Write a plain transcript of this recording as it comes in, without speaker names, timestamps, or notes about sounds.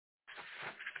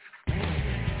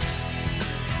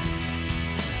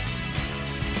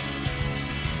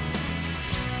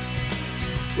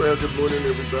Well, good morning,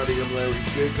 everybody. I'm Larry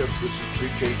Jacobs. This is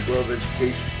Pre-K-12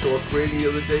 Education Talk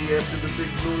Radio. The day after the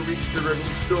big nor'easter, and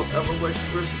we still have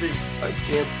electricity. I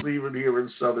can't believe it here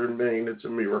in southern Maine. It's a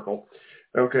miracle.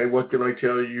 Okay, what can I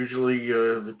tell you? Usually,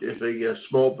 if a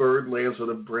small bird lands on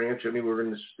a branch anywhere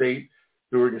in the state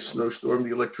during a snowstorm,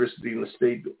 the electricity in the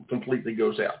state completely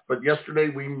goes out. But yesterday,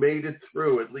 we made it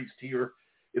through, at least here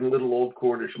in little old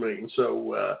Cornish, Maine.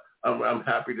 So I'm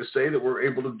happy to say that we're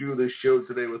able to do this show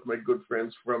today with my good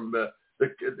friends from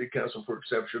the Council for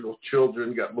Exceptional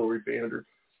Children. Got Laurie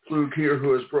VanderPloeg here,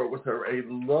 who has brought with her a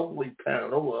lovely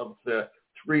panel of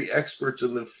three experts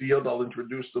in the field. I'll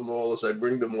introduce them all as I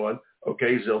bring them on.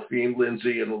 Okay, Zelphine,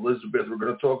 Lindsay, and Elizabeth. We're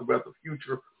going to talk about the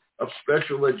future of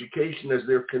special education as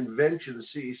their convention,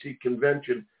 the CEC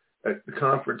convention at the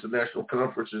conference, the national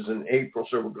conference is in April.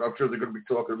 So I'm sure they're going to be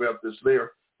talking about this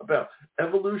there, about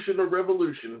evolution or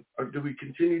revolution. Or do we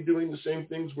continue doing the same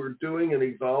things we're doing and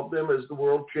evolve them as the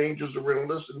world changes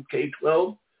around us in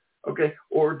K-12? Okay,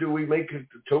 or do we make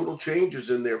total changes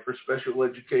in there for special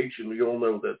education? We all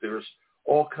know that there's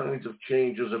all kinds of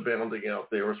changes abounding out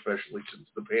there, especially since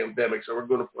the pandemic. So we're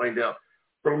going to find out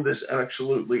from this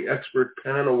absolutely expert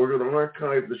panel. We're going to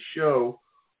archive the show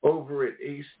over at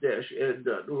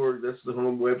ace-ed.org. That's the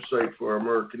home website for our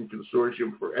American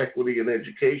Consortium for Equity in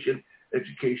Education,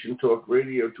 Education Talk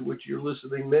Radio, to which you're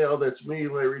listening now. That's me,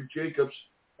 Larry Jacobs.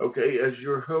 Okay, as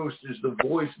your host is the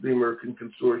voice of the American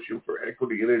Consortium for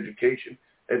Equity in Education.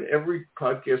 And every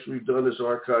podcast we've done is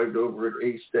archived over at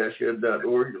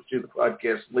ace-ed.org. You'll see the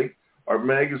podcast link. Our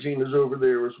magazine is over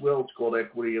there as well. It's called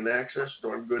Equity and Access.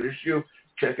 Darn good issue.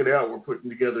 Check it out. We're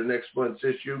putting together next month's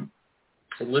issue.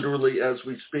 And literally, as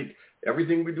we speak,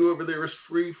 everything we do over there is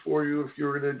free for you if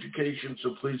you're in education.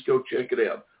 So please go check it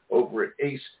out over at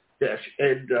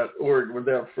ace-ed.org.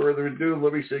 Without further ado,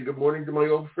 let me say good morning to my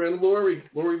old friend Laurie.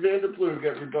 Laurie VanderPloeg,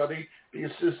 everybody, the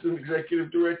Assistant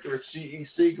Executive Director at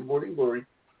CEC. Good morning, Laurie.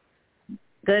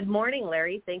 Good morning,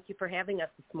 Larry. Thank you for having us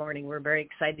this morning. We're very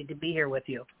excited to be here with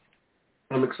you.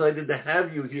 I'm excited to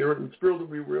have you here and thrilled that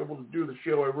we were able to do the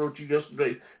show. I wrote you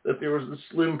yesterday that there was a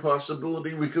slim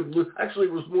possibility we could actually,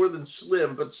 it was more than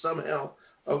slim, but somehow,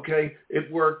 okay,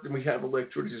 it worked and we have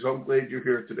electricity. So I'm glad you're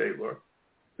here today, Laura.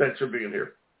 Thanks for being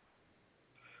here.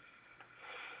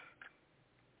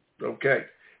 Okay.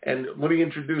 And let me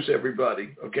introduce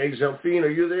everybody. Okay, Zelphine, are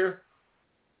you there?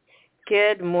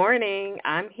 Good morning.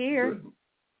 I'm here.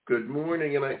 Good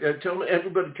morning. And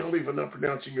everybody tell me if I'm not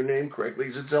pronouncing your name correctly.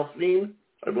 Is it Zelphine?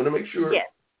 I want to make sure.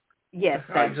 Yes,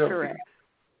 that's correct.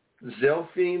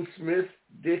 Zelphine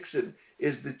Smith-Dixon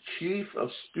is the Chief of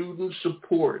Student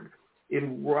Support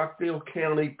in Rockdale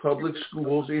County Public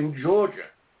Schools in Georgia.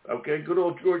 Okay, good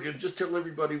old Georgia. Just tell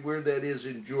everybody where that is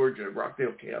in Georgia,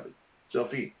 Rockdale County.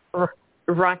 Zelphine.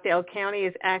 Rockdale County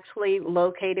is actually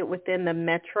located within the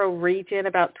metro region,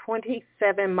 about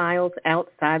 27 miles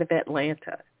outside of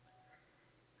Atlanta.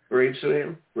 Braves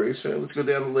fan? Let's go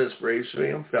down the list. Braves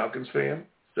fan? Falcons fan?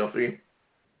 Zelphine?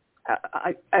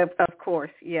 Of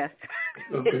course, yes.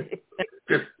 Okay.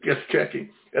 Just checking.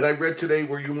 And I read today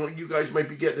where you guys might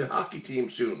be getting a hockey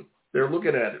team soon. They're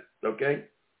looking at it, okay?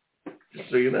 Just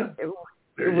so you know.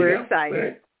 We're excited.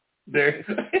 Right. There.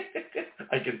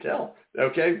 I can tell.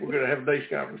 Okay, we're going to have a nice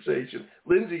conversation.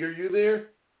 Lindsay, are you there?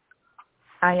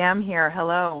 I am here.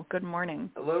 Hello. Good morning.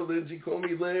 Hello, Lindsay. Call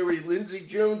me Larry. Lindsay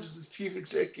Jones is the Chief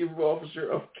Executive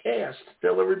Officer of CAST.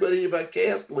 Tell everybody about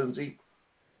CAST, Lindsay.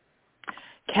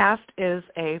 CAST is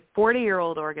a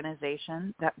 40-year-old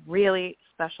organization that really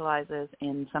specializes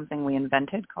in something we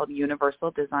invented called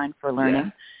Universal Design for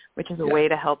Learning, which is a way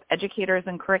to help educators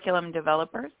and curriculum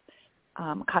developers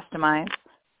customize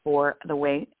for the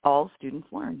way all students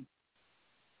learn.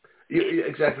 Yeah,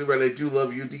 exactly right. I do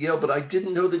love UDL, but I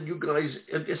didn't know that you guys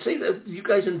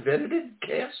invented it,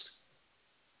 CAST?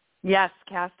 Yes,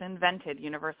 CAST invented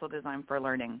Universal Design for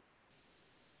Learning.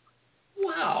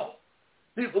 Wow.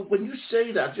 When you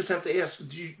say that, I just have to ask,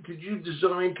 did you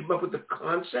come up with the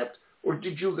concept, or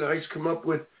did you guys come up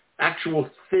with actual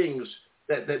things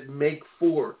that make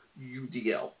for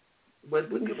UDL?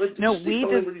 No, we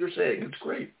did. What you're saying, it's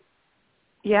great.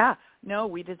 Yeah, no,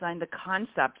 we designed the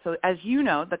concept. So as you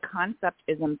know, the concept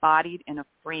is embodied in a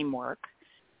framework,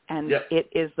 and it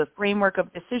is the framework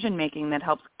of decision-making that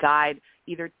helps guide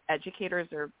either educators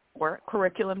or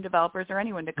curriculum developers or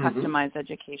anyone to customize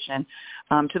education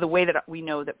to the way that we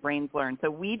know that brains learn. So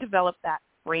we developed that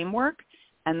framework,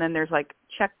 and then there's like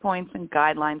checkpoints and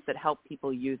guidelines that help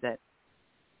people use it.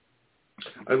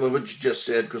 I love what you just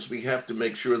said, because we have to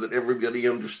make sure that everybody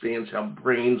understands how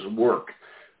brains work.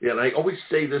 Yeah, and I always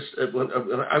say this, when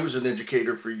I was an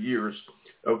educator for years,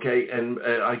 Okay, and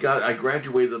I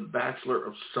graduated a Bachelor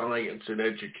of Science in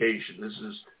Education. This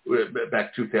is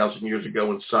back 2,000 years ago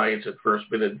when science had first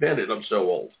been invented. I'm so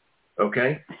old.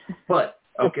 Okay, but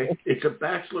it's a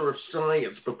Bachelor of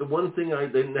Science. But the one thing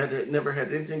never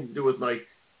had anything to do with my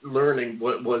learning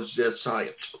was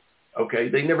science. Okay,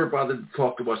 they never bothered to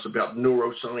talk to us about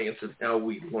neuroscience and how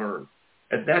we learn,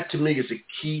 and that to me is a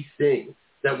key thing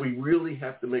that we really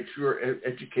have to make sure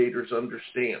educators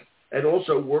understand. And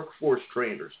also workforce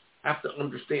trainers have to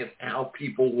understand how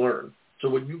people learn. So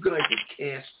what you guys at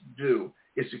CAST do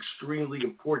is extremely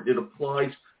important. It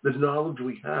applies the knowledge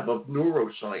we have of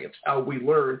neuroscience, how we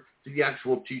learn, to the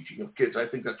actual teaching of kids. I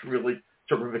think that's really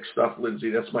terrific stuff, Lindsay.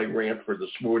 That's my rant for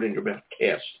this morning about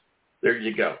CAST. There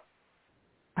you go.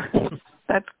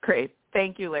 That's great.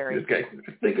 Thank you, Larry. Okay.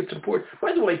 I think it's important.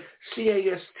 By the way,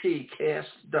 CAST,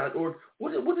 cast.org,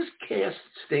 what does CAST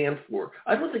stand for?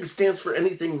 I don't think it stands for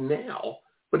anything now,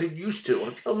 but it used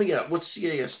to. Tell me out. What's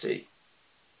CAST?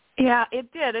 Yeah,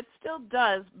 it did. It still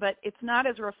does, but it's not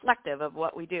as reflective of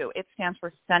what we do. It stands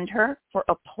for Center for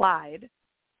Applied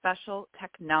Special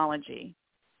Technology.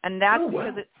 And that's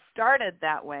because it started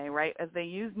that way, right, as they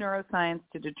use neuroscience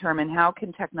to determine how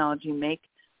can technology make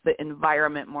the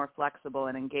environment more flexible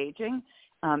and engaging.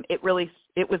 It was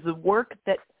the work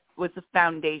that was the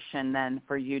foundation then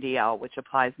for UDL, which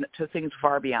applies to things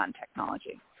far beyond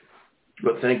technology.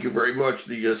 But thank you very much.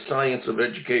 The science of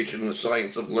education and the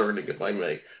science of learning, if I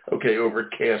may. Okay, over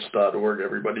at cast.org,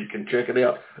 everybody can check it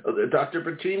out. Dr.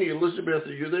 Bettini, Elizabeth,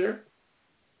 are you there?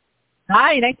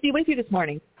 Hi, nice to be with you this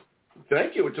morning.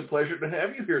 Thank you. It's a pleasure to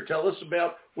have you here. Tell us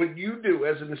about what you do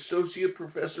as an associate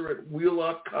professor at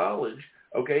Wheelock College,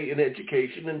 in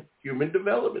education and human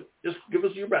development. Just give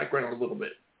us your background a little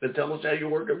bit and tell us how you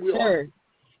work at Wheelock.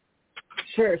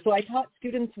 Sure. So I taught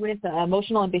students with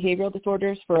emotional and behavioral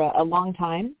disorders for a long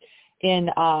time in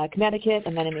Connecticut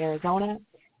and then in Arizona,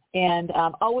 and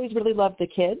always really loved the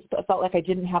kids, but felt like I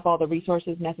didn't have all the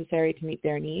resources necessary to meet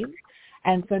their needs.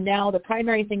 And so now the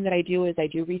primary thing that I do is I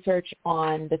do research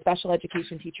on the special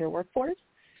education teacher workforce,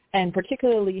 and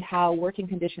particularly how working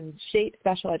conditions shape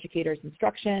special educators'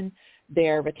 instruction,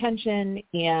 their retention,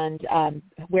 and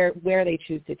where they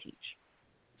choose to teach.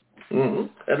 Mm-hmm.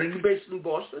 And are you based in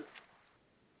Boston?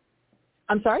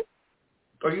 I'm sorry?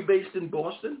 Are you based in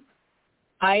Boston?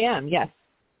 I am, yes.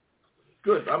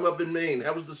 Good. I'm up in Maine.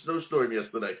 How was the snowstorm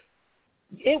yesterday?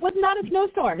 It was not a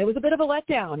snowstorm. It was a bit of a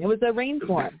letdown. It was a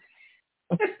rainstorm.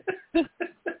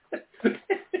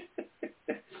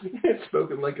 It's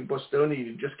spoken like a Bostonian.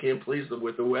 You just can't please them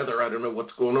with the weather. I don't know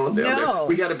what's going on down there.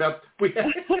 We had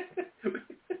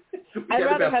I'd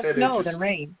rather have snow inches. Than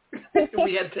rain.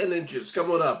 We had 10 inches.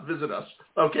 Come on up. Visit us.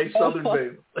 Okay, Southern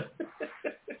Maine.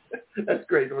 That's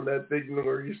great on that big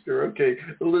nor'easter. Okay,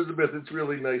 Elizabeth, it's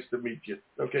really nice to meet you.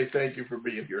 Okay, thank you for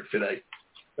being here today.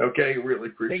 Okay, really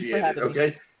appreciate it. Okay.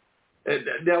 Me. And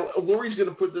now, Laurie's going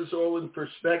to put this all in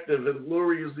perspective, and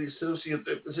Laurie is the associate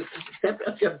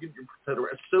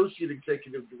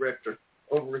executive director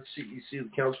over at CEC, the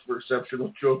Council for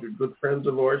Exceptional Children, good friends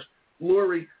of ours.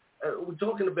 Laurie, we're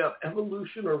talking about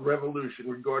evolution or revolution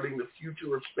regarding the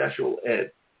future of special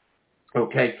ed.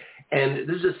 Okay, and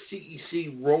this is a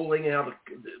CEC rolling out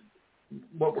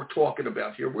what we're talking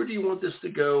about here. Where do you want this to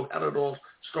go? How did it all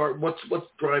start? What's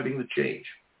driving the change?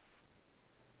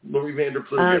 Laurie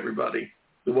VanderPloeg, everybody,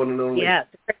 the one and only. Yes,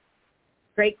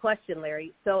 great question,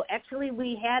 Larry. So actually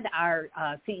we had our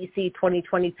CEC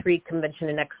 2023 Convention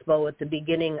and Expo at the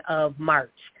beginning of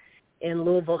March in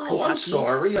Louisville, Kentucky. Oh, I'm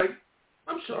sorry.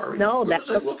 I'm sorry. No, what that's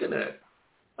was I looking at?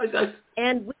 Go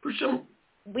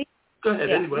ahead.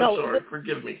 Yeah, anyway, I'm sorry.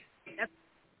 Forgive me.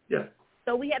 Yeah.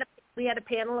 So we had a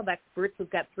panel of experts. We've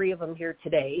got 3 of them here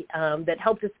today that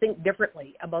helped us think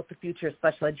differently about the future of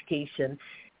special education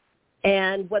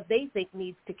and what they think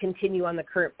needs to continue on the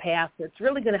current path. It's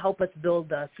really going to help us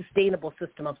build a sustainable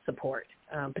system of support,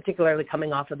 particularly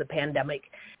coming off of the pandemic.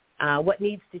 What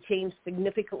needs to change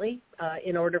significantly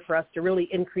in order for us to really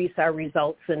increase our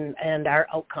results and our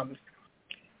outcomes.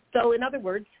 So in other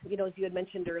words, as you had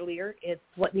mentioned earlier, it's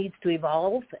what needs to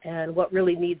evolve and what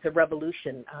really needs a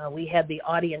revolution. We had the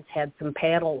audience had some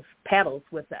paddles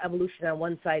with the evolution on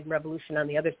one side and revolution on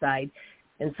the other side.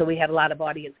 And so we had a lot of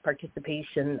audience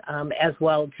participation as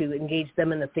well to engage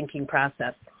them in the thinking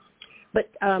process.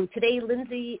 But today,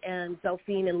 Lindsay and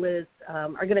Zelphine and Liz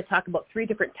are going to talk about 3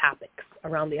 different topics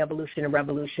around the evolution and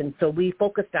revolution. So we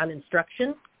focused on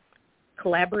instruction,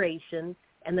 collaboration,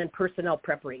 and then personnel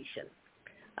preparation.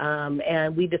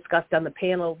 And we discussed on the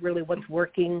panel really what's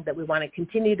working, that we want to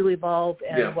continue to evolve,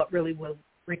 and what really will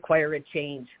require a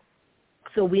change.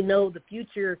 So we know the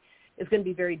future is going to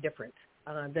be very different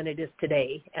than it is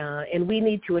today. And we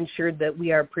need to ensure that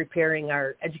we are preparing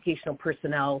our educational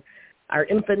personnel, our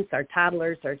infants, our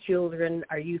toddlers, our children,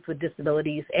 our youth with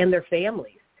disabilities, and their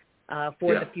families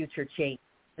for the future change.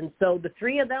 And so the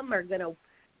three of them are going to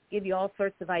give you all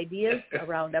sorts of ideas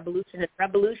around evolution and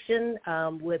revolution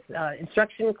with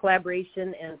instruction,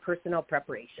 collaboration, and personnel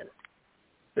preparation.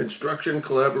 Instruction,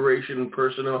 collaboration, and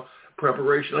personnel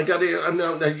preparation. I got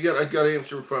to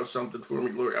answer for something for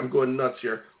me, Laurie. I'm going nuts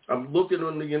here. I'm looking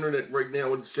on the internet right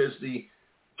now, and it says the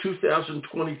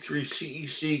 2023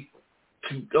 CEC,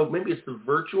 maybe it's the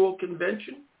virtual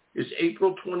convention, is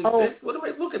April 25th. Oh. What am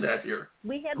I looking at here?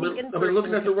 We had am I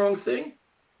looking at the wrong thing?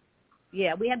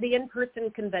 Yeah, we had the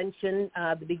in-person convention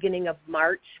the beginning of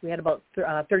March. We had about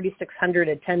 3,600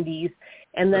 attendees.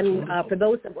 And then for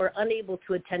those that were unable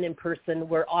to attend in person,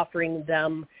 we're offering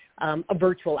them a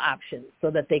virtual option so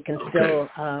that they can still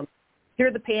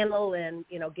hear the panel and,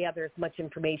 gather as much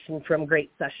information from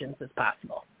great sessions as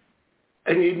possible.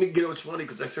 And it's funny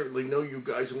because I certainly know you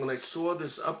guys, and when I saw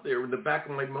this up there in the back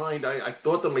of my mind, I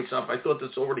thought to myself, I thought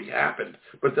this already happened.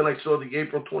 But then I saw the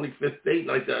April 25th date,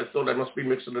 and I thought I must be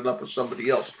mixing it up with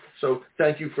somebody else. So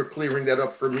thank you for clearing that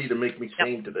up for me to make me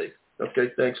sane today.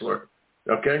 Okay, thanks, Laurie.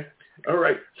 Okay, all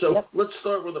right. So let's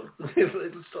start with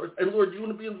And Laurie, do you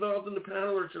want to be involved in the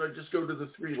panel, or should I just go to the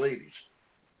three ladies?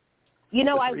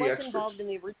 I was involved in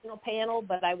the original panel,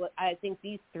 but I think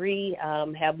these three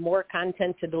have more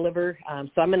content to deliver,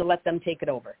 so I'm going to let them take it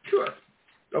over. Sure.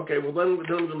 Okay, well, then we're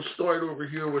going to start over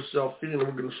here with Zelphine, and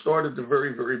we're going to start at the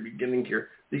very, very beginning here.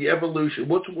 The evolution.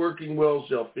 What's working well,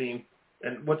 Zelphine,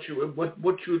 and what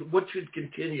should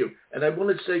continue? And I want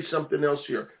to say something else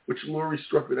here, which Laurie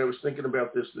struck me, and I was thinking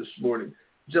about this morning.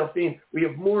 Zelphine, we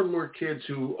have more and more kids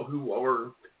who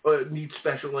are need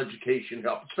special education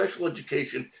help. Special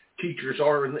education teachers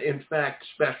are, in fact,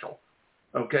 special,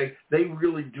 okay? They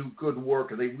really do good work,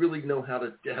 and they really know how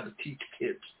to teach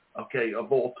kids, okay,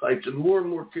 of all types. And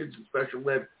more kids in special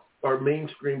ed are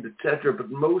mainstreamed, et cetera,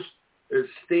 but most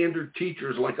standard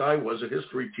teachers, like I was, a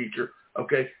history teacher,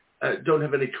 okay, don't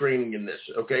have any training in this,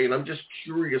 okay? And I'm just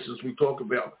curious as we talk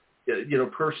about,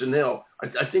 personnel,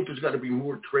 I think there's got to be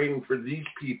more training for these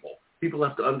people. People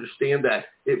have to understand that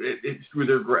it's through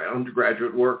their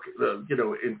undergraduate work,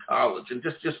 in college, and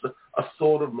just a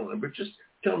thought of mine. But just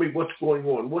tell me what's going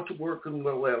on, what's working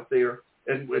well out there,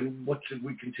 and what should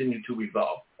we continue to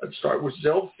evolve. Let's start with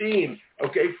Zelphine,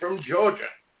 okay, from Georgia.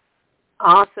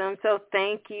 Awesome. So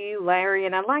thank you, Larry.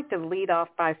 And I'd like to lead off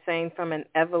by saying from an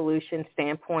evolution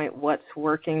standpoint, what's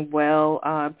working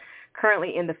well.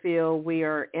 Currently in the field, we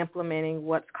are implementing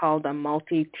what's called a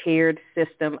multi-tiered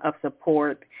system of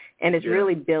support, and it's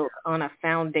really built on a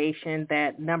foundation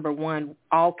that, number one,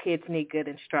 all kids need good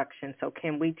instruction. So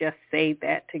can we just say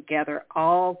that together?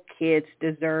 All kids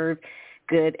deserve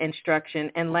good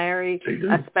instruction. And Larry,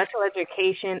 a special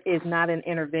education is not an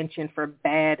intervention for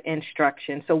bad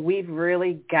instruction. So we've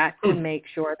really got to make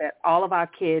sure that all of our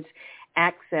kids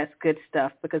access good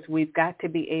stuff, because we've got to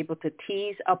be able to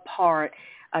tease apart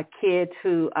kids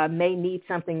who may need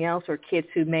something else, or kids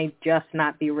who may just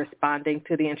not be responding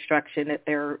to the instruction that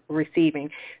they're receiving.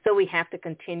 So we have to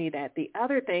continue that. The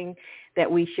other thing that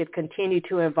we should continue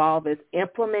to evolve is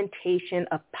implementation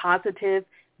of positive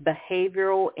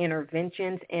behavioral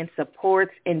interventions and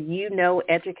supports. And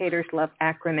educators love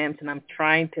acronyms, and I'm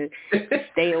trying to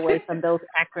stay away from those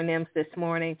acronyms this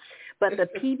morning. But the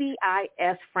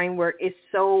PBIS framework is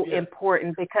so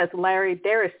important because, Larry,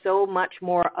 there is so much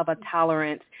more of a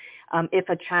tolerance. If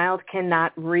a child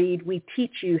cannot read, we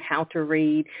teach you how to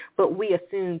read, but we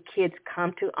assume kids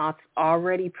come to us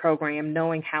already programmed,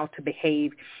 knowing how to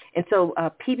behave. And so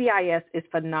PBIS is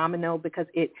phenomenal because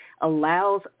it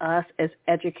allows us as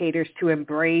educators to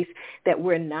embrace that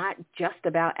we're not just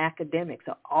about academics.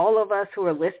 So all of us who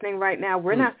are listening right now,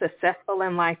 we're not successful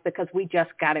in life because we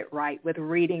just got it right with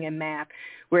reading and math.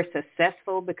 We're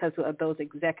successful because of those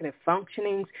executive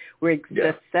functionings. We're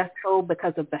successful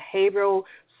because of behavioral,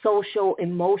 social,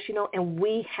 emotional, and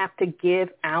we have to give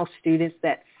our students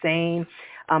that same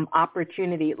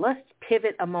opportunity. Let's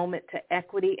pivot a moment to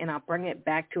equity, and I'll bring it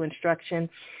back to instruction.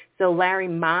 So, Larry,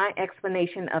 my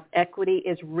explanation of equity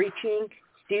is reaching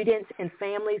students and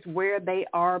families where they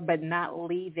are, but not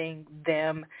leaving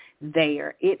them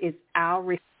there. It is our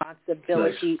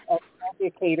responsibility as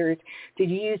educators to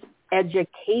use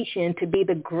education to be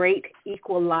the great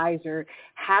equalizer.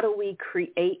 How do we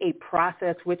create a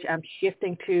process, which I'm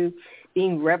shifting to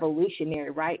being revolutionary,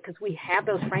 right? Because we have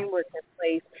those frameworks in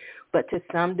place, but to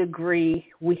some degree,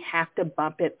 we have to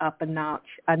bump it up a notch.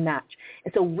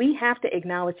 And so we have to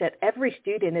acknowledge that every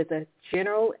student is a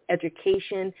general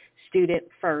education student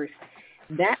first.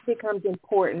 that becomes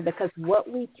important because what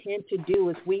we tend to do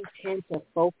is we tend to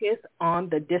focus on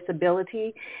the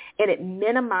disability, and it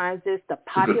minimizes the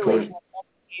population of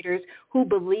educators who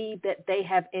believe that they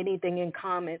have anything in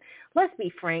common. Let's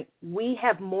be frank, we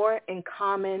have more in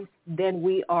common than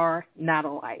we are not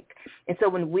alike. And so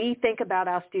when we think about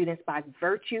our students, by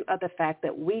virtue of the fact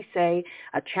that we say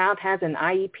a child has an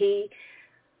IEP,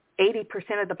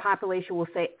 80% of the population will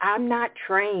say, I'm not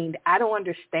trained. I don't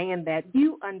understand that.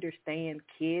 You understand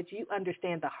kids. You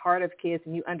understand the heart of kids,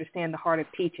 and you understand the heart of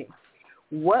teaching.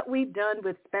 What we've done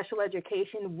with special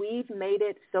education, we've made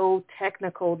it so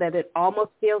technical that it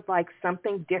almost feels like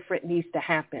something different needs to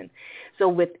happen. So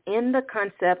within the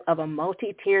concept of a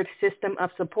multi-tiered system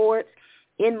of supports,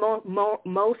 in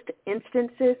most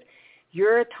instances,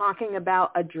 you're talking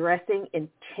about addressing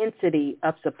intensity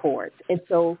of supports. And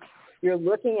so you're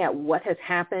looking at what has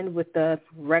happened with the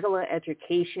regular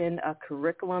education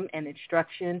curriculum and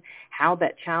instruction, how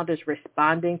that child is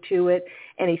responding to it,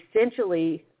 and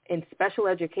essentially in special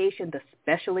education, the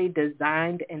specially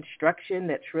designed instruction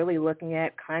that's really looking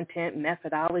at content,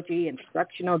 methodology,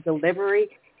 instructional delivery.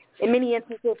 In many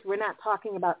instances, we're not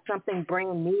talking about something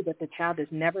brand new that the child has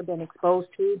never been exposed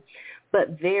to,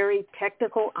 but very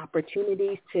technical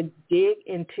opportunities to dig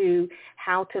into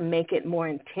how to make it more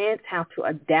intense, how to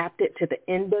adapt it to the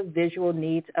individual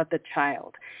needs of the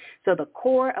child. So the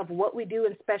core of what we do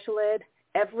in special ed,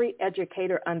 every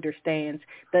educator understands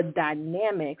the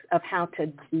dynamics of how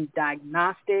to be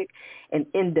diagnostic and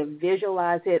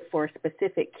individualize it for a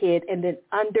specific kid, and then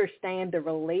understand the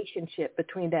relationship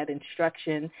between that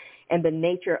instruction and the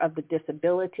nature of the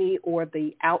disability or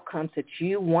the outcomes that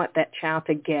you want that child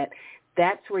to get.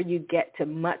 That's where you get to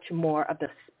much more of the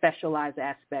specialized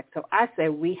aspect. So I say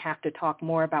we have to talk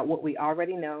more about what we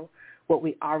already know, what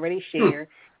we already share,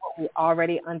 what we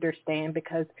already understand,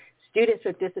 because students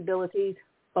with disabilities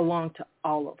belong to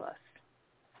all of us.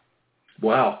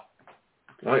 Wow.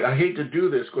 I hate to do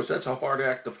this because that's a hard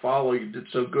act to follow. You did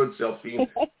so good, Zelphine.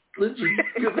 Lindsay,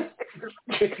 you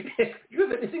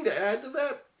have anything to add to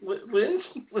that,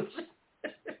 Lindsay?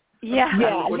 Yeah,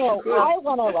 no, I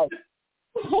want to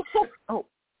oh.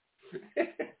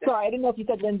 Sorry, I didn't know if you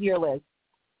said Lindsay or Liz.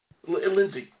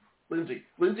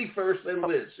 Lindsay first, then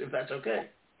Liz, if that's okay.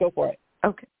 Go for it.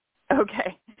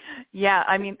 Okay. Yeah,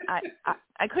 I mean,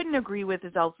 I couldn't agree with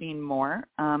Zelphine more.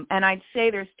 And I'd say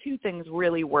there's two things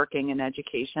really working in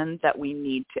education that we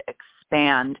need to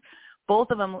expand.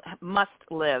 Both of them must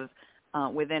live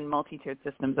within multi-tiered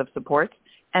systems of supports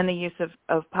and the use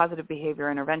of positive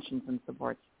behavior interventions and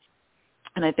supports.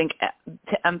 And I think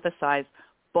to emphasize,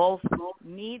 both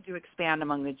need to expand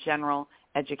among the general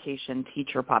education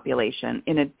teacher population,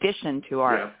 in addition to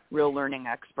our real learning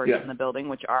experts in the building,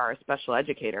 which are our special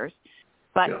educators.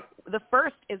 But the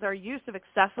first is our use of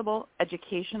accessible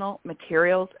educational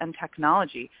materials and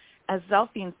technology. As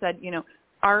Zelphine said,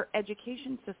 our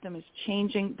education system is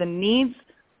changing. The needs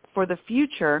for the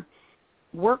future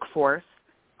workforce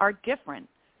are different.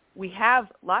 We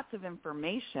have lots of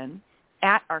information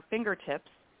at our fingertips.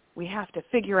 We have to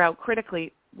figure out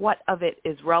critically what of it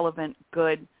is relevant,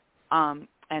 good,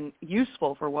 and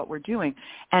useful for what we're doing.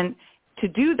 And to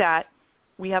do that,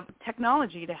 we have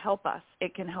technology to help us.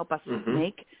 It can help us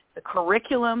make the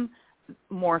curriculum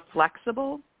more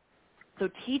flexible so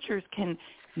teachers can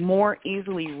more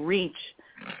easily reach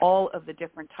all of the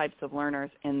different types of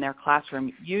learners in their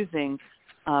classroom using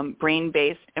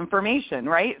brain-based information,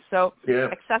 right? So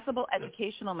accessible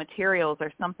educational materials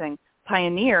are something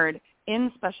pioneered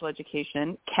in special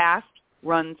education. CAST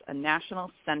runs a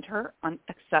national center on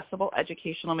accessible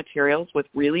educational materials with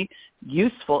really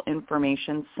useful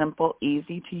information, simple,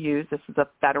 easy to use. This is a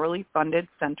federally funded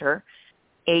center,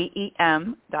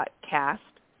 aem.cast.org.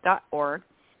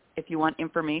 If you want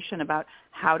information about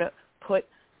how to put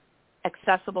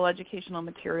accessible educational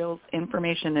materials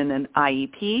information in an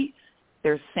IEP,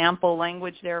 there's sample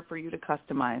language there for you to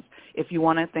customize. If you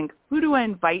want to think, who do I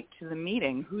invite to the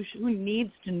meeting? Who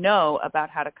needs to know about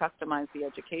how to customize the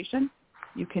education?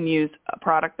 You can use a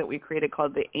product that we created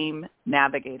called the AIM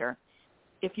Navigator.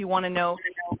 If you want to know,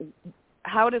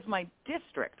 how does my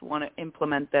district want to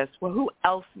implement this? Well, who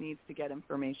else needs to get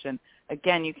information?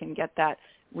 Again, you can get that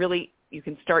really, you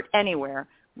can start anywhere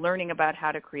learning about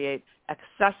how to create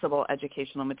accessible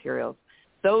educational materials.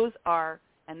 Those are,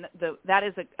 and that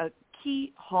is a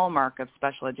key hallmark of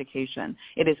special education.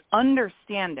 It is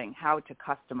understanding how to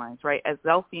customize, right? As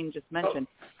Zelphine just mentioned,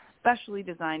 specially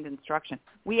designed instruction.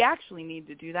 We actually need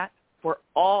to do that for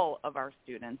all of our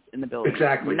students in the building,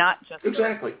 not just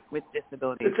with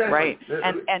disabilities, right?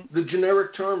 And the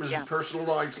generic term is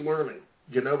personalized learning.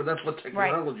 But that's what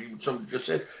technology, somebody just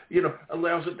said,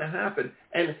 allows it to happen.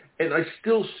 And I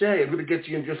still say, I'm going to get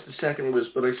to you in just a second, Liz,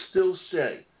 but I still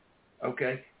say,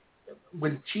 okay,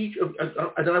 when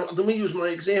let me use my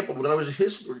example. When I was a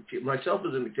history teacher, myself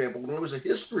as an example, when I was a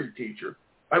history teacher,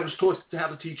 I was taught how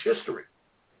to teach history,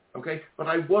 okay? But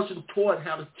I wasn't taught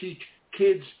how to teach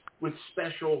kids with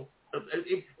special,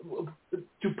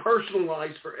 to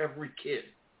personalize for every kid,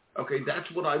 okay? That's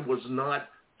what I was not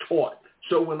taught.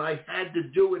 So when I had to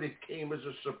do it, it came as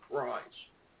a surprise,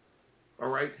 all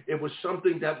right? It was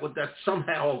something that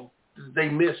somehow they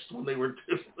missed when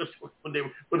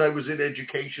I was in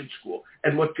education school.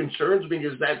 And what concerns me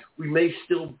is that we may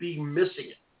still be missing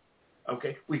it.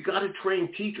 Okay, we got to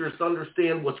train teachers to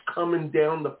understand what's coming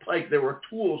down the pike. There are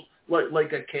tools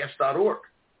like at CAST.org.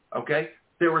 Okay,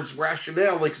 there is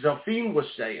rationale, like Zelphine was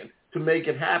saying, to make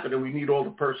it happen, and we need all the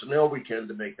personnel we can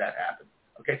to make that happen.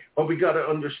 Okay, but we got to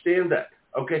understand that.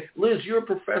 Okay, Liz, you're a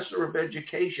professor of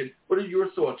education. What are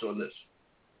your thoughts on this,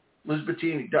 Liz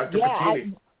Bettini, Dr.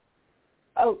 Bettini?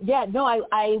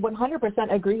 I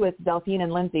 100% agree with Zelphine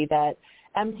and Lindsay that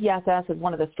MTSS is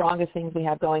one of the strongest things we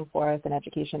have going for us in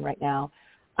education right now,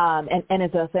 and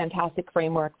is a fantastic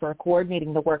framework for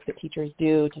coordinating the work that teachers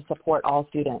do to support all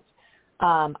students.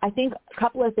 I think a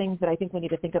couple of things that I think we need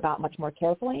to think about much more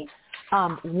carefully.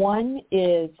 One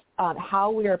is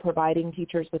how we are providing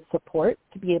teachers with support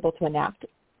to be able to enact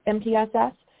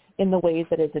MTSS in the ways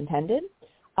that it's intended.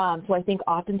 So I think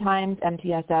oftentimes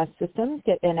MTSS systems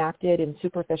get enacted in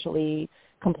superficially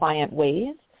compliant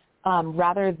ways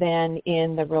rather than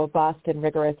in the robust and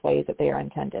rigorous ways that they are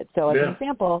intended. So as an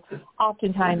example,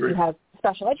 oftentimes you have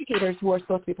special educators who are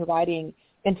supposed to be providing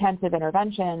intensive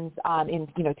interventions in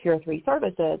Tier 3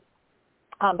 services,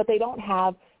 but they don't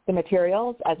have the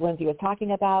materials, as Lindsay was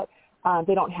talking about.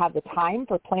 They don't have the time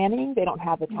for planning. They don't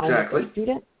have the time for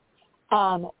students.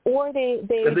 Or they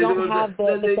don't have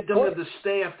the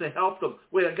staff to help them.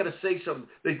 Wait, I got to say something.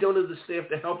 They don't have the staff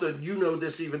to help them. You know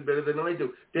this even better than I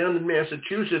do. Down in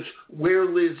Massachusetts, where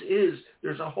Liz is,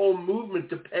 there's a whole movement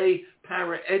to pay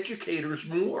para-educators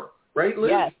more. Right,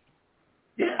 Liz? Yes.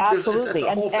 Yeah, absolutely.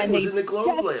 The whole thing was in the Globe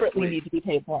last week. Desperately need to be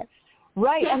paid more.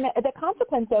 Right, and the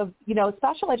consequence of,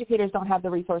 special educators don't have the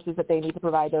resources that they need to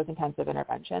provide those intensive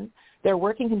interventions. Their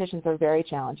working conditions are very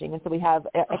challenging, and so we have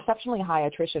exceptionally high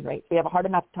attrition rates. We have a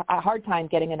hard time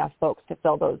getting enough folks to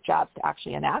fill those jobs to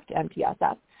actually enact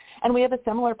MTSS. And we have a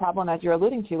similar problem, as you're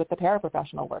alluding to, with the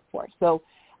paraprofessional workforce. So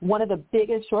one of the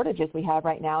biggest shortages we have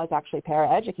right now is actually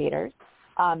paraeducators.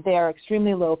 They are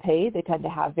extremely low paid. They tend to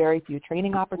have very few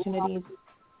training opportunities.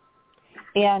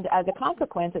 And as a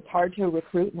consequence, it's hard to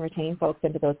recruit and retain folks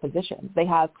into those positions. They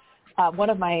have one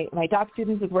of my doc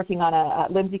students is working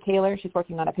on Lindsay Kaler. She's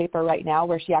working on a paper right now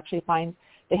where she actually finds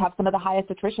they have some of the highest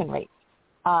attrition rates.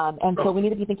 And so we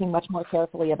need to be thinking much more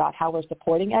carefully about how we're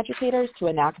supporting educators to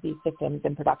enact these systems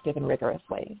in productive and rigorous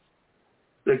ways.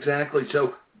 Exactly.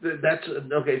 So that's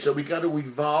okay. So we got to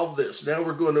evolve this. Now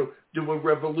we're going to do a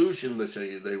revolution. Let's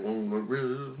say they want a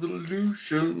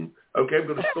revolution. Okay, I'm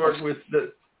going to start with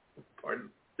the. Pardon.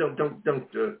 Don't.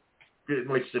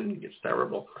 My singing is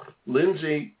terrible.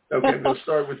 Lindsay. Okay, I'm going to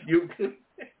start with you.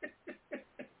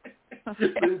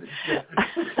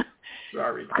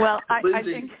 Sorry. Well, I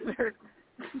think there's.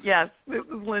 Yes, this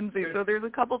is Lindsay. So there's a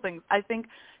couple things. I think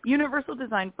universal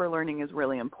design for learning is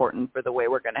really important for the way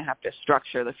we're going to have to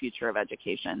structure the future of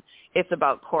education. It's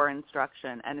about core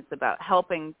instruction, and it's about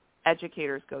helping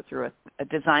educators go through a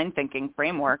design thinking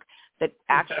framework that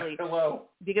actually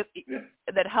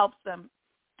that helps them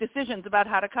decisions about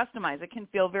how to customize. It can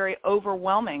feel very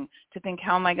overwhelming to think,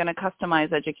 how am I going to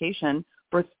customize education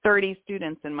for 30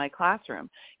 students in my classroom?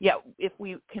 Yet if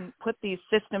we can put these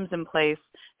systems in place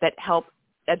that help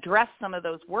address some of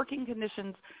those working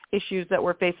conditions issues that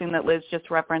we're facing that Liz just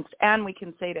referenced, and we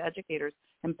can say to educators,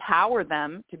 empower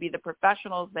them to be the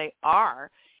professionals they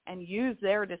are and use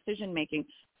their decision-making,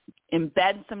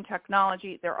 embed some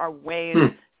technology. There are ways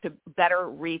to better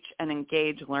reach and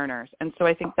engage learners. And so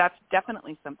I think that's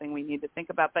definitely something we need to think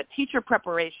about. But teacher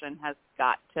preparation has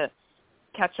got to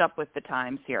catch up with the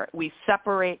times here. We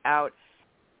separate out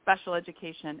special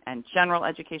education and general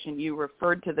education. You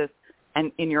referred to this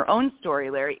and in your own story,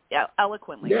 Larry,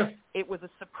 eloquently. Yeah. It was a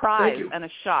surprise and a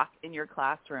shock in your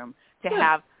classroom to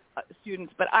have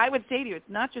students. But I would say to you, it's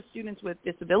not just students with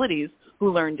disabilities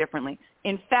who learn differently.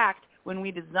 In fact, when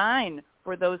we design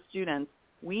for those students,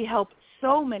 we help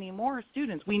so many more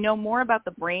students. We know more about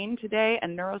the brain today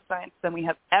and neuroscience than we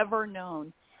have ever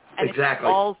known. And it's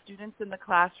all students in the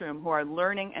classroom who are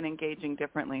learning and engaging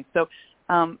differently. So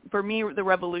for me, the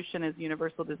revolution is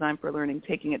universal design for learning,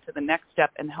 taking it to the next step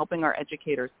and helping our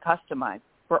educators customize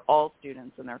for all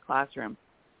students in their classroom.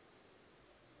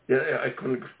 Yeah, I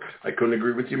couldn't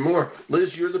agree with you more. Liz,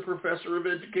 you're the professor of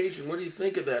education. What do you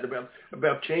think of that,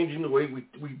 about changing the way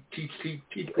we teach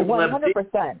people?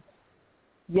 100%.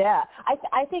 Yeah,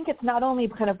 I think it's not only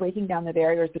kind of breaking down the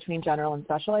barriers between general and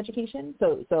special education.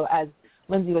 So as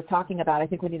Lindsay was talking about, I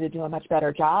think we need to do a much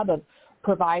better job of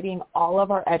providing all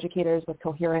of our educators with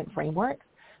coherent frameworks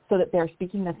so that they're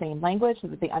speaking the same language, so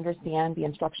that they understand the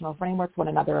instructional frameworks one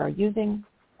another are using,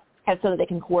 and so that they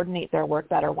can coordinate their work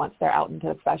better once they're out into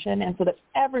the session, and so that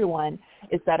everyone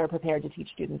is better prepared to teach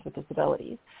students with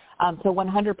disabilities. So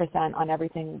 100% on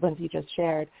everything Lindsay just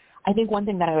shared. I think one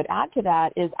thing that I would add to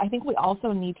that is I think we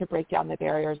also need to break down the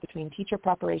barriers between teacher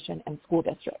preparation and school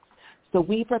districts. So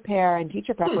we prepare, in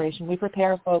teacher preparation, we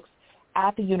prepare folks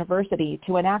at the university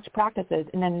to enact practices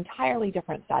in an entirely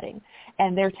different setting.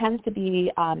 And there tends to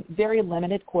be very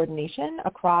limited coordination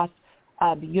across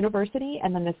the university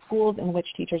and then the schools in which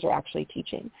teachers are actually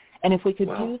teaching. And if we could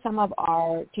do some of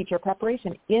our teacher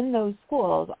preparation in those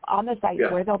schools, on the sites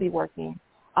where they'll be working,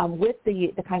 with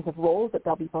the kinds of roles that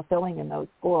they'll be fulfilling in those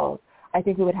schools, I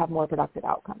think we would have more productive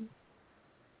outcomes.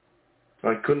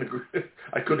 I couldn't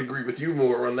agree with you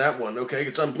more on that one. Okay,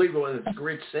 it's unbelievable, and it's a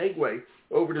great segue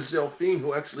over to Zelphine,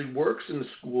 who actually works in the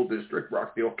school district,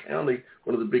 Rockdale County,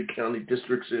 one of the big county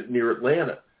districts near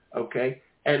Atlanta. Okay,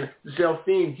 and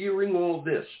Zelphine, hearing all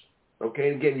this, okay,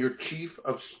 and again, you're chief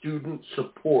of student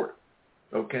support.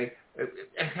 Okay,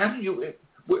 how do you,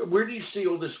 where do you see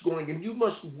all this going? And you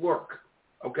must work.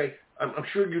 Okay, I'm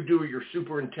sure you do, or your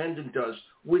superintendent does,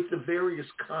 with the various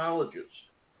colleges,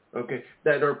 okay,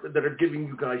 that are giving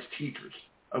you guys teachers,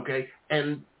 okay?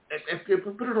 And if you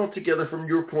put it all together from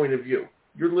your point of view,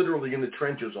 you're literally in the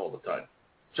trenches all the time.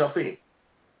 Zelphine.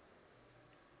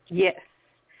 Yes,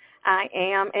 I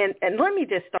am. And let me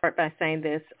just start by saying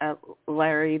this,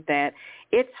 Larry, that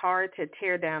it's hard to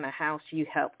tear down a house you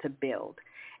helped to build.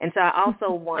 And so I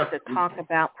also want to talk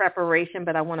about preparation,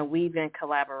 but I want to weave in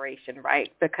collaboration,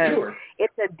 right? Because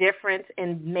it's a difference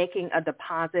in making a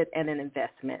deposit and an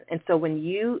investment. And so when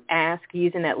you ask,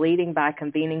 using that leading by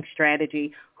convening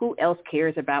strategy, who else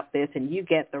cares about this, and you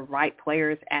get the right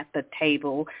players at the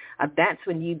table, that's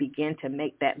when you begin to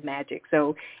make that magic.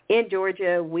 So in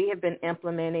Georgia, we have been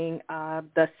implementing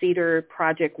the CEDAR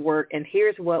project work, and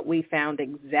here's what we found,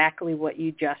 exactly what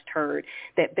you just heard,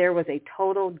 that there was a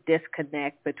total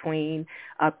disconnect between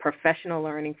professional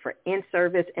learning for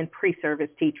in-service and pre-service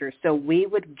teachers. So we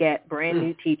would get brand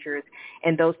new teachers,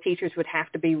 and those teachers would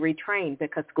have to be retrained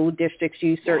because school districts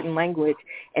use certain language,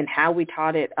 and how we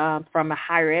taught it from a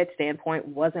higher ed standpoint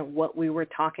wasn't what we were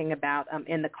talking about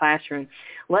in the classroom.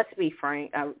 Let's be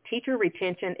frank, teacher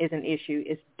retention is an issue.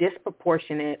 It's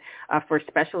disproportionate for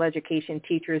special education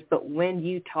teachers, but when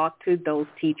you talk to those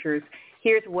teachers,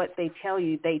 here's what they tell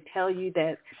you. They tell you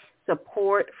that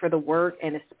support for the work,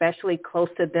 and especially close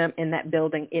to them in that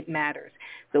building, it matters.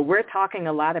 So we're talking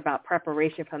a lot about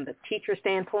preparation from the teacher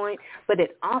standpoint, but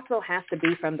it also has to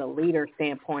be from the leader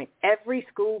standpoint. Every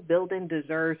school building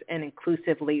deserves an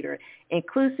inclusive leader.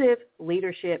 Inclusive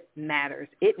leadership matters.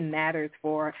 It matters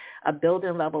for a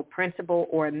building level principal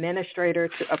or administrator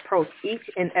to approach each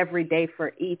and every day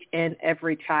for each and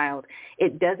every child.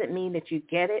 It doesn't mean that you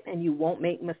get it and you won't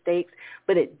make mistakes,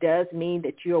 but it does mean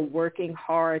that you're working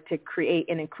hard to create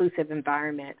an inclusive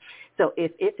environment. So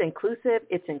if it's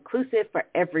inclusive for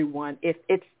everyone. If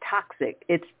it's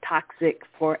toxic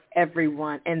for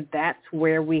everyone. And that's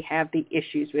where we have the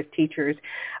issues with teachers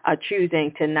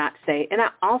choosing to not stay. And I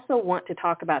also want to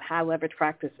talk about high leverage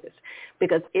practices,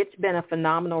 because it's been a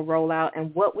phenomenal rollout.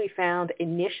 And what we found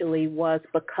initially was,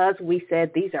 because we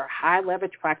said these are high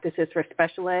leverage practices for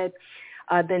special ed,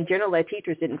 then general ed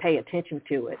teachers didn't pay attention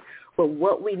to it. But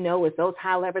what we know is those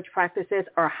high leverage practices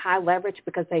are high leverage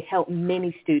because they help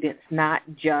many students, not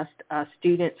just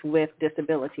students with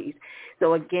disabilities.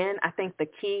 So again, I think the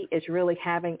key is really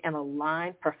having an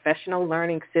aligned professional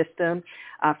learning system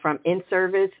from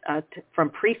in-service, from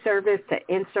pre-service to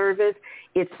in-service.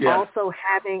 It's also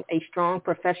having a strong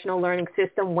professional learning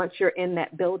system once you're in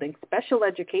that building. Special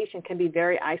education can be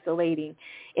very isolating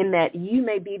in that you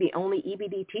may be the only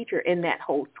EBD teacher in that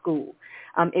whole school.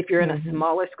 If you're in a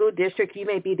smaller school district, you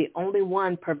may be the only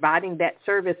one providing that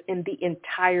service in the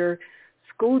entire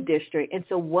school district. And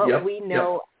so what we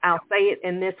know, I'll say it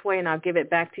in this way, and I'll give it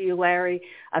back to you, Larry.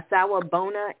 A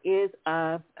sawubona is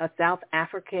a South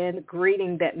African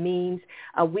greeting that means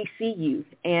we see you.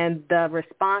 And the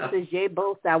response is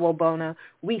yebo sawubona,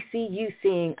 we see you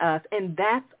seeing us. And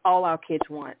that's all our kids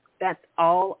want. That's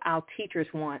all our teachers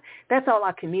want. That's all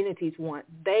our communities want.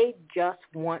 They just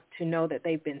want to know that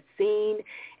they've been seen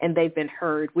and they've been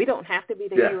heard. We don't have to be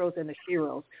the heroes and the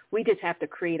sheroes. We just have to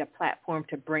create a platform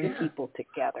to bring people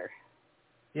together.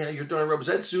 Yeah, you're darn right. Was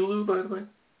that Zulu, by the way?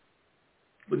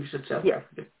 When you said South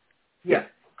Africa? Yeah.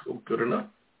 Cool. Good enough.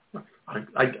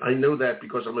 I know that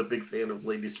because I'm a big fan of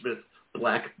Lady Smith,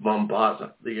 Black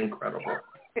Mambaza, the incredible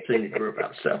singing group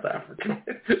out of South Africa.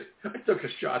 I took a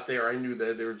shot there. I knew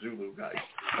that they were Zulu guys.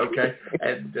 Okay?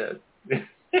 And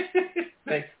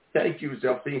thank you,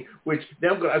 Zelphine. Which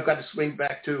now I've got to swing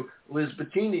back to Liz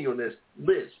Bettini on this.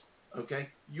 Liz, okay?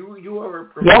 You are a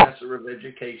professor of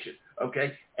education,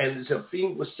 okay? And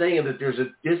Zelphine was saying that there's a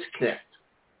disconnect,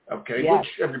 okay, which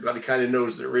everybody kind of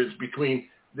knows there is between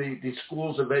the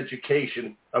schools of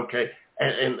education, okay,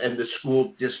 and the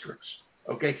school districts,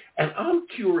 okay? And I'm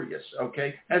curious,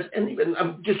 okay, and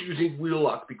I'm just using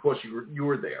Wheelock because you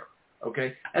were there,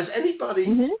 okay? Has anybody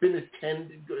been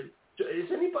attended?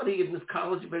 Is anybody in the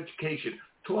College of Education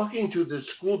talking to the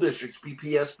school districts,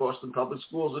 BPS, Boston Public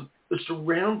Schools, and the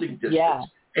surrounding districts,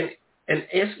 and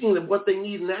asking them what they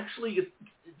need, and actually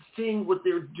seeing what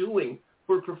they're doing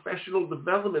for professional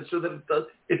development, so that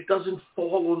it doesn't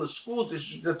fall on the school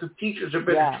district, that the teachers are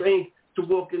better trained to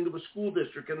walk into a school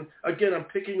district? And again, I'm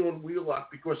picking on Wheelock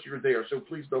because you're there, so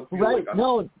please don't feel like I'm...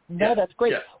 No, that's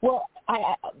great. Yeah. Well,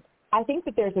 I think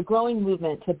that there's a growing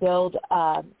movement to build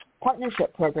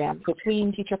partnership programs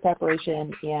between teacher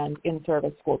preparation and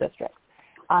in-service school districts.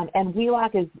 And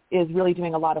Wheelock is really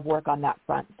doing a lot of work on that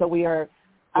front. So we are...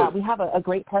 we have a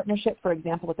great partnership, for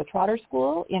example, with the Trotter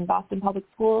School in Boston Public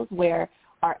Schools, where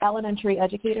our elementary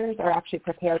educators are actually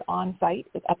prepared on site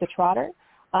at the Trotter.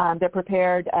 They're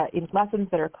prepared in lessons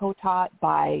that are co-taught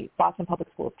by Boston Public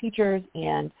Schools teachers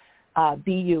and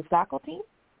BU faculty,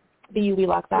 BU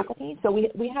Wheelock faculty. So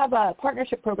we have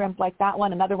partnership programs like that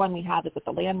one. Another one we have is at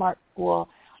the Landmark School.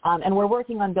 And we're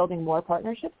working on building more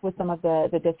partnerships with some of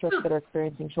the districts that are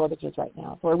experiencing shortages right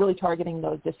now. So we're really targeting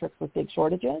those districts with big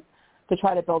shortages to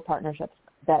try to build partnerships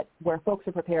where folks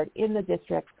are prepared in the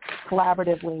district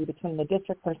collaboratively between the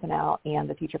district personnel and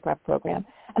the teacher prep program.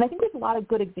 And I think there's a lot of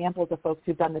good examples of folks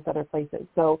who've done this other places.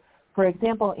 So, for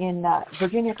example, in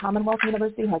Virginia Commonwealth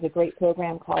University has a great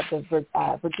program called the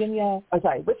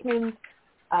Richmond.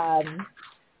 I'm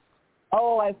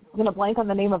going to blank on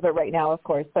the name of it right now, of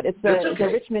course, but it's the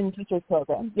Richmond Teachers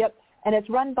Program. Yep. And it's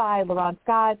run by Laurent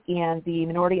Scott and the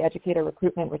Minority Educator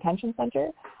Recruitment Retention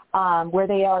Center, where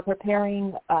they are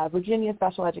preparing Virginia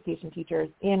special education teachers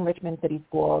in Richmond City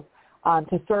Schools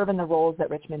to serve in the roles that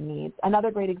Richmond needs.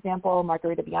 Another great example,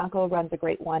 Margarita Bianco runs a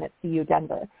great one at CU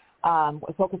Denver,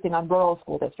 focusing on rural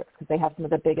school districts because they have some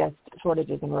of the biggest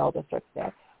shortages in rural districts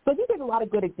there. So I think there's a lot of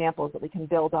good examples that we can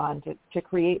build on to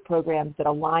create programs that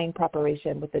align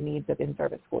preparation with the needs of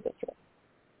in-service school districts.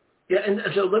 Yeah, and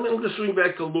so I'm going to swing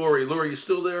back to Laurie. Laurie, you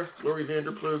still there? Laurie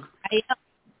VanderPloeg? I am.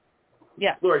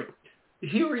 Yeah. Laurie,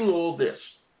 hearing all this,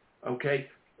 okay,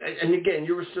 and again,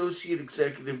 you're Associate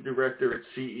Executive Director at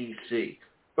CEC,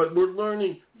 but we're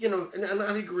learning, and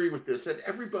I agree with this, that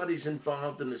everybody's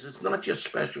involved in this. It's not just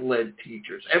special ed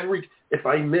teachers. If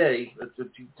I may,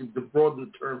 to broaden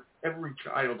the term, every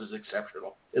child is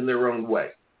exceptional in their own way,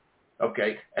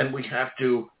 okay? And we have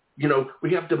to,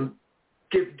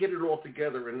 get it all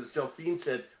together, and as Zelphine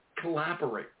said,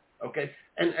 collaborate, okay?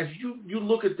 And as you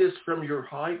look at this from your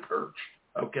high perch,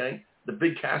 okay, the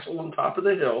big castle on top of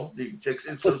the hill, the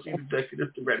Associate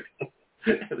Executive Director,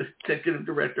 the Executive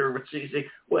Director of CEC,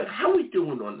 well, how are we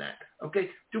doing on that, okay?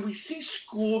 Do we see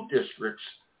school districts,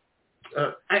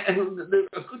 and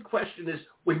a good question is,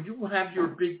 when you have your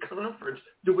big conference,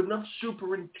 do enough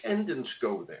superintendents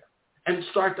go there and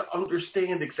start to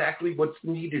understand exactly what's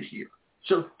needed here?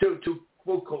 So to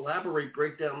quote, collaborate,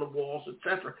 break down the walls,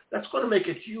 etc. That's going to make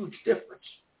a huge difference,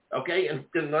 okay? And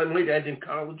I might add in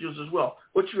colleges as well.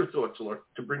 What's your thoughts, Laura,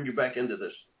 to bring you back into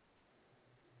this?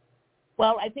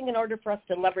 Well, I think in order for us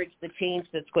to leverage the change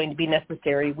that's going to be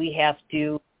necessary, we have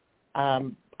to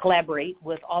collaborate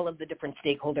with all of the different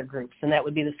stakeholder groups, and that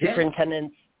would be the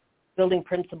superintendents, building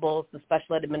principals, the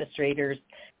special ed administrators,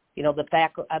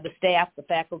 the staff, the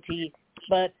faculty,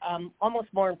 but almost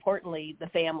more importantly, the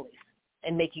families,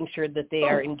 and making sure that they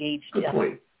are engaged in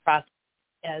the process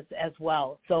as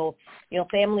well. So,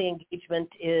 family engagement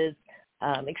is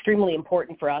extremely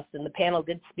important for us, and the panel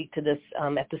did speak to this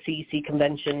at the CEC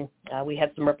convention. We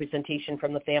had some representation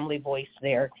from the family voice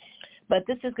there. But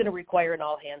this is going to require an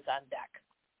all-hands-on deck.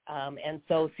 And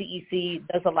so CEC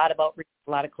does a lot of outreach,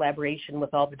 a lot of collaboration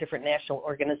with all the different national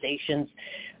organizations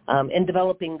in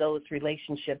developing those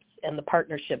relationships and the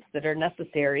partnerships that are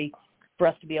necessary for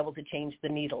us to be able to change the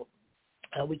needle.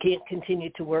 We can't continue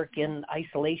to work in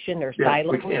isolation or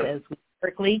silos as we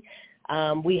historically.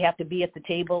 We have to be at the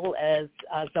table, as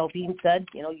Zelphine said,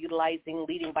 utilizing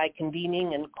leading by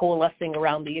convening and coalescing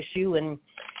around the issue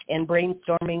and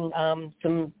brainstorming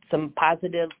some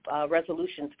positive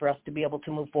resolutions for us to be able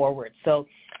to move forward. So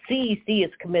CEC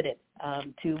is committed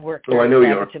to work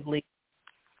collaboratively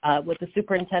with the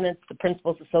superintendents, the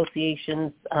principals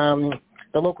associations,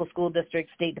 the local school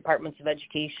districts, state departments of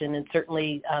education, and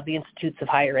certainly the institutes of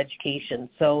higher education.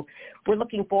 So we're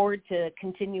looking forward to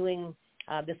continuing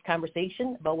this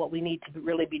conversation about what we need to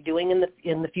really be doing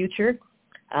in the future.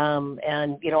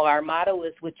 And our motto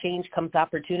is, with change comes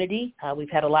opportunity. We've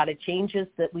had a lot of changes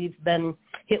that we've been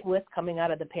hit with coming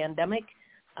out of the pandemic,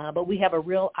 but we have a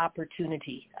real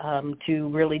opportunity to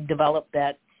really develop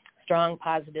that strong,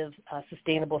 positive,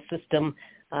 sustainable system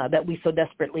that we so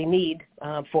desperately need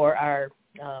for our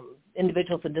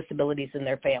individuals with disabilities and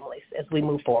their families as we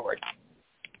move forward.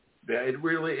 Yeah, it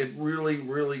really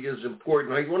is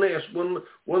important. I want to ask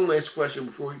one last question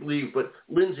before we leave, but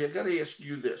Lindsay, I got to ask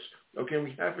you this. Okay,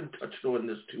 we haven't touched on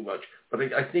this too much, but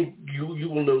I think you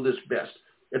will know this best,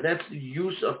 and that's the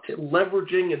use of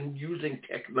leveraging and using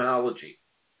technology,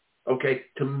 okay,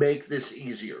 to make this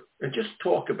easier. And just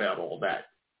talk about all that.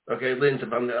 Okay, Lindsay,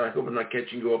 I hope I'm not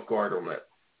catching you off guard on that.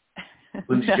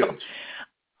 Lindsay Jones.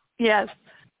 Yes,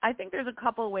 I think there's a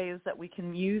couple ways that we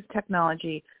can use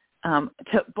technology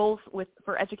to both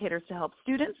for educators to help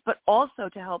students, but also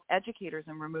to help educators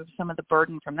and remove some of the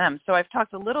burden from them. So I've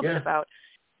talked a little bit about,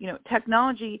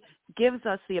 technology gives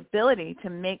us the ability to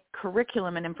make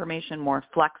curriculum and information more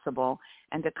flexible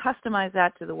and to customize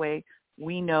that to the way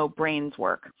we know brains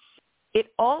work.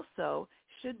 It also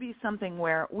should be something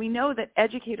where we know that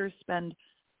educators spend,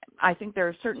 I think there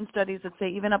are certain studies that say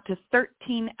even up to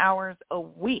 13 hours a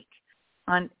week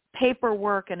on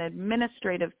paperwork and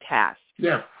administrative tasks.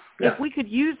 Yeah. If we could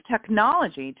use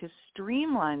technology to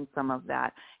streamline some of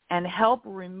that and help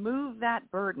remove that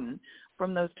burden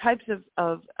from those types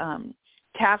of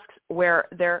tasks where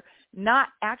they're not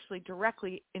actually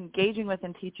directly engaging with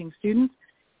and teaching students,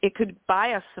 it could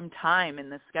buy us some time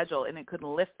in the schedule and it could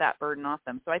lift that burden off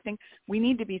them. So I think we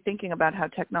need to be thinking about how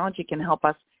technology can help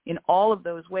us in all of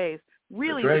those ways.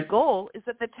 Really, the goal is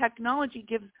that the technology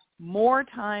gives more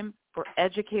time for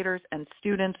educators and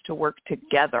students to work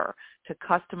together to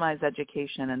customize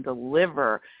education and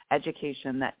deliver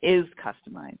education that is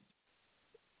customized.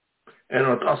 And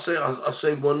I'll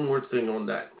say one more thing on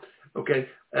that. Okay,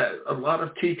 a lot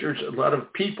of teachers, a lot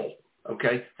of people,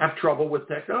 okay, have trouble with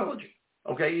technology.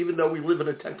 Okay, even though we live in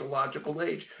a technological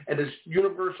age, and it's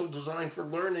universal design for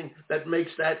learning that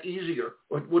makes that easier.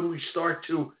 When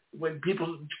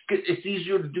it's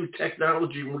easier to do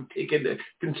technology when we take into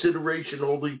consideration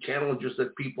all the challenges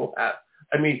that people have.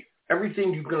 I mean,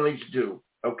 everything you guys do,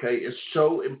 okay, is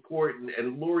so important.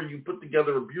 And Laurie, you put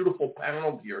together a beautiful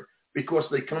panel here because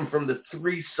they come from the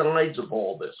three sides of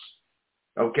all this,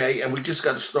 okay? And we just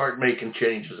got to start making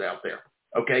changes out there.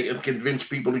 Okay, and convince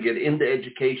people to get into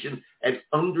education and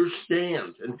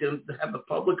understand and to have the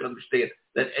public understand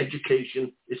that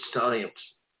education is science.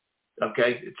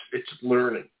 Okay, it's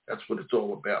learning. That's what it's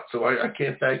all about. So I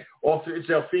can't thank all three.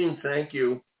 Zelphine, thank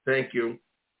you. Thank you.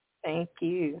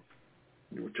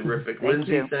 You were terrific.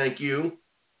 Lindsay, thank you.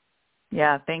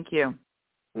 Yeah, thank you.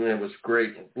 That was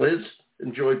great. Liz,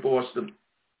 enjoy Boston.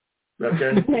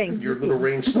 Okay, your little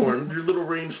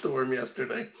rainstorm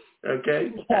yesterday.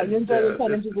 Okay. Yeah, you enjoy the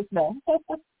sun into the snow.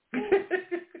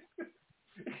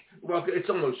 Well, it's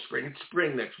almost spring. It's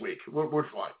spring next week. We're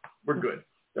fine. We're good.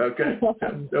 Okay.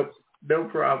 No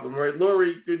problem. All right,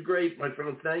 Laurie, did great, my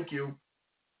friend. Thank you.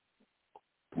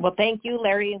 Well, thank you,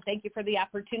 Larry, and thank you for the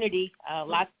opportunity.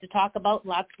 Lots to talk about,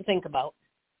 lots to think about.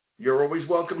 You're always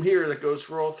welcome here. That goes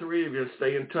for all three of you.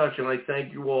 Stay in touch, and I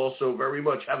thank you all so very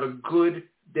much. Have a good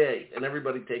day, and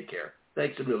everybody take care.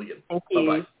 Thanks a million. Thank you.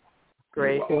 Bye-bye.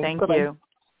 Great. Thank you.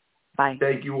 Bye.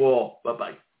 Thank you all.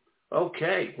 Bye-bye.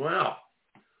 Okay. Wow.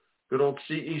 Good old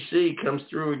CEC comes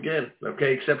through again.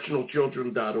 Okay.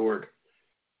 Exceptionalchildren.org.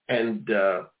 And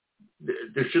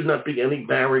there should not be any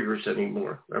barriers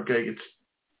anymore. Okay. It's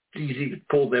easy to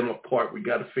pull them apart. We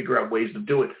got to figure out ways to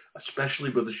do it, especially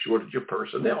with a shortage of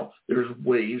personnel. There's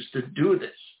ways to do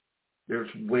this.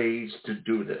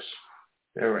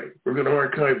 All right. We're going to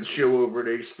archive the show over at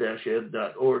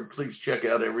ace-ed.org. Please check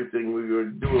out everything we're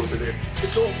going to do over there.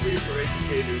 It's all free for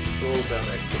educators. It's all about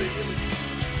equity.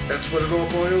 That's what it all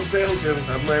boils down to.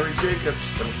 I'm Larry Jacobs.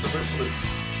 Thanks for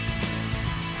listening.